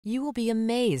You will be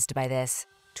amazed by this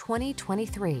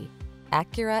 2023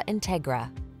 Acura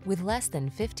Integra. With less than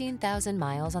 15,000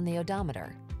 miles on the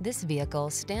odometer, this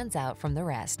vehicle stands out from the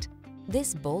rest.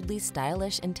 This boldly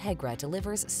stylish Integra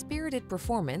delivers spirited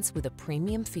performance with a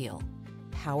premium feel.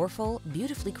 Powerful,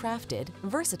 beautifully crafted,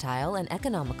 versatile, and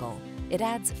economical, it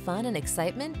adds fun and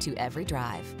excitement to every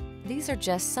drive. These are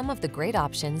just some of the great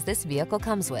options this vehicle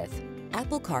comes with: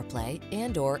 Apple CarPlay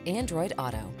and/or Android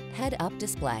Auto, head-up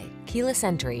display, keyless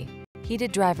entry,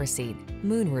 heated driver's seat,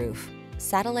 moonroof,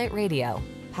 satellite radio,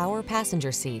 power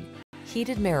passenger seat,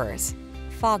 heated mirrors,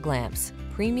 fog lamps,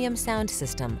 premium sound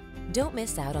system. Don't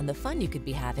miss out on the fun you could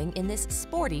be having in this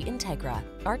sporty Integra.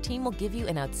 Our team will give you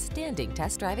an outstanding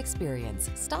test drive experience.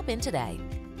 Stop in today.